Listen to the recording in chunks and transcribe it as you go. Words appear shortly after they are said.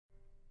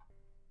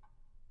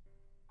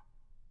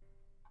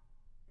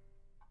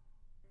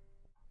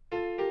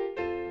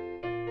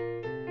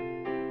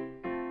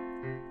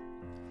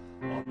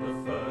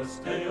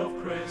first day of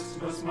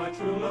Christmas my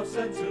true love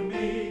sent to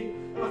me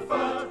a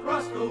fat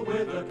rascal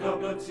with a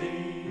cup of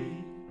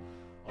tea.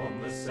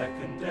 On the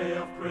second day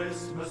of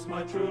Christmas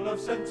my true love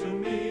sent to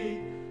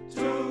me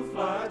 2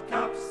 flat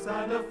caps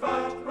and a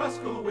fat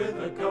rascal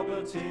with a cup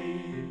of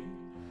tea.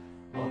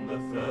 On the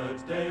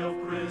third day of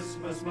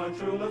Christmas my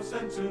true love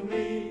sent to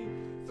me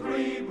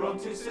 3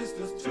 Bronte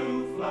sisters,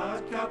 2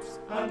 flat caps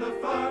and a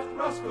fat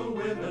rascal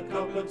with a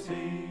cup of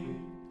tea.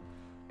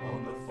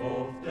 On the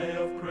fourth day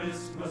of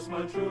Christmas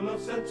my true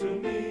love sent to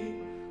me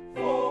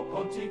 4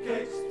 Ponty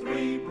cakes,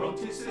 3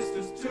 Bronte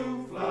sisters,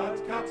 2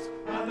 flat caps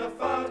and a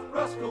fat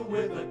rascal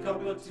with a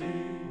cup of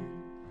tea.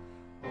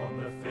 On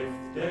the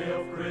 5th day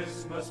of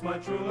Christmas my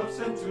true love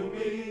sent to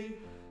me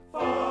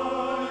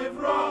 5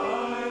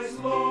 rice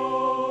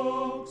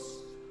logs,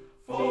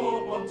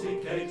 4 Ponty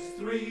cakes,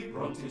 3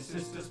 Bronte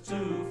sisters,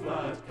 2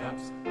 flat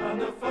caps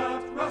and a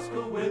fat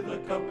rascal with a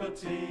cup of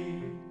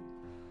tea.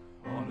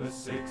 On the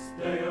 6th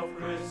day of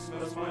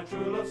Christmas my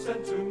true love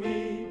sent to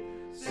me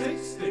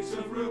 6 sticks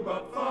of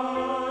rhubarb,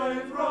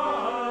 5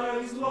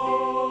 rice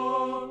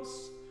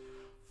logs,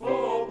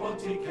 4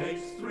 Ponty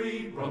cakes,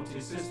 3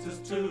 Bronte sisters,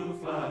 2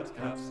 flat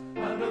caps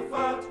and a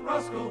fat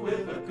rascal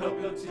with a cup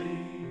of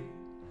tea.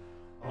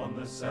 On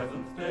the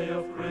 7th day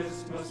of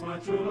Christmas my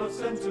true love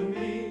sent to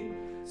me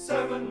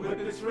 7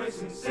 whippets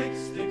raisins, 6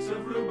 sticks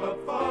of rhubarb,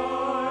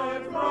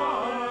 5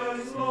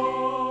 rice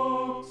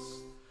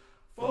logs,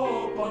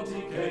 4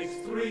 Ponty cakes,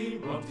 3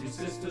 Bronte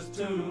sisters,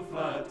 2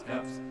 flat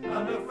caps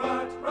and a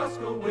fat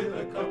rascal with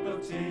a cup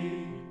of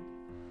tea.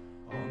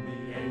 On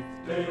the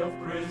 8th day of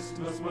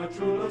Christmas my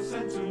true love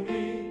sent to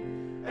me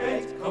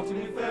 8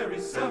 cottony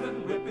fairies,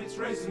 7 whippets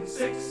raisins,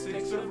 6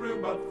 sticks of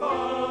rhubarb,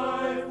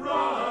 5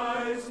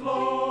 rice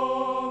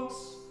logs,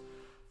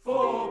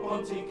 4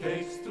 Ponty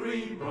cakes,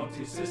 3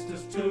 Bronte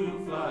sisters,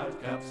 2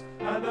 flat caps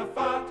and a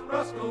fat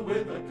rascal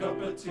with a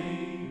cup of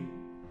tea.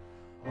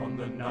 On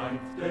the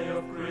 9th day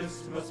of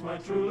Christmas my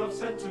true love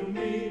sent to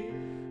me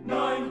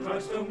 9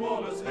 Drystone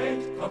Wallers,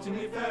 8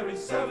 cottony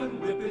fairies, 7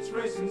 whippets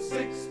raisins,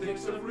 6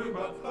 sticks of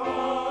rhubarb,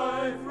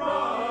 5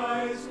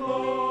 rice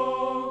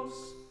logs,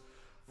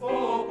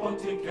 4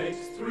 Ponty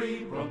cakes,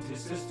 3 Bronte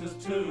sisters,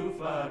 2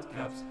 flat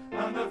caps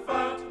and a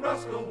fat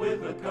rascal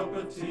with a cup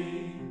of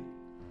tea.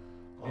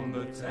 On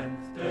the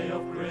 10th day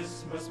of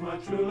Christmas my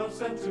true love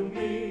sent to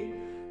me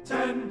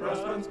 10 brass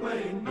bands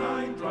playing,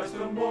 9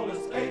 Drystone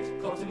Wallers,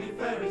 8 cottony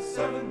fairies,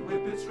 7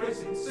 whippets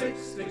racing, 6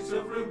 sticks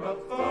of rhubarb,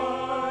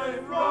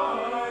 5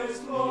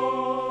 rice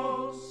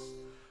logs,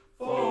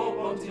 4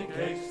 Ponty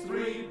cakes,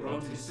 3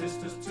 Bronte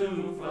sisters,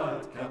 2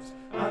 flat caps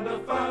and a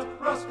fat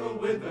rascal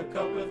with a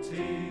cup of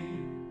tea.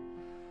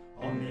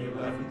 On the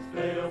 11th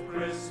day of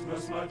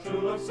Christmas my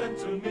true love sent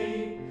to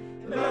me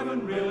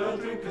 11 real ale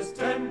drinkers,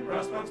 10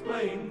 brass bands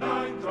playing,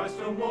 9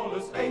 Drystone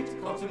Wallers,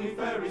 8 cottony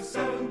fairies,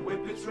 7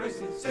 whippets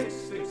racing, 6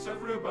 sticks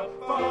of rhubarb,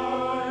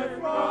 5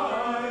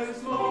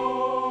 rice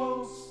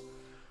logs,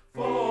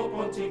 4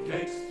 Ponty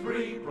cakes,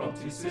 3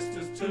 Bronte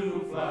sisters,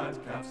 2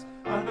 flat caps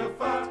and a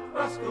fat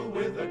rascal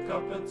with a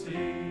cup of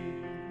tea.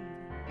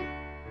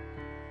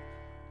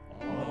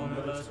 On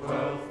the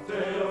 12th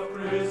day of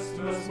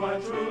Christmas my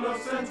true love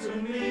sent to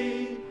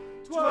me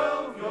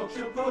 12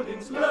 Yorkshire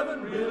puddings,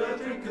 11 real ale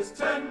drinkers,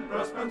 10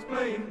 brass bands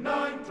playing,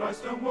 9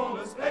 Drystone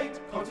Wallers,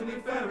 8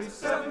 cottony fairies,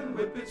 7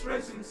 whippets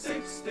racing,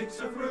 6 sticks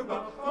of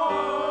rhubarb,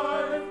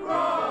 5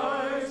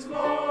 rice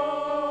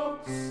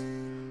logs,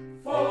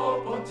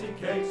 4 Ponty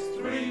cakes,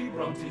 3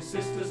 Bronte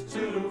sisters,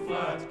 2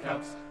 flat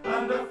caps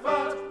and a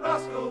fat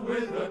rascal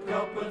with a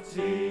cup of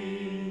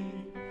tea.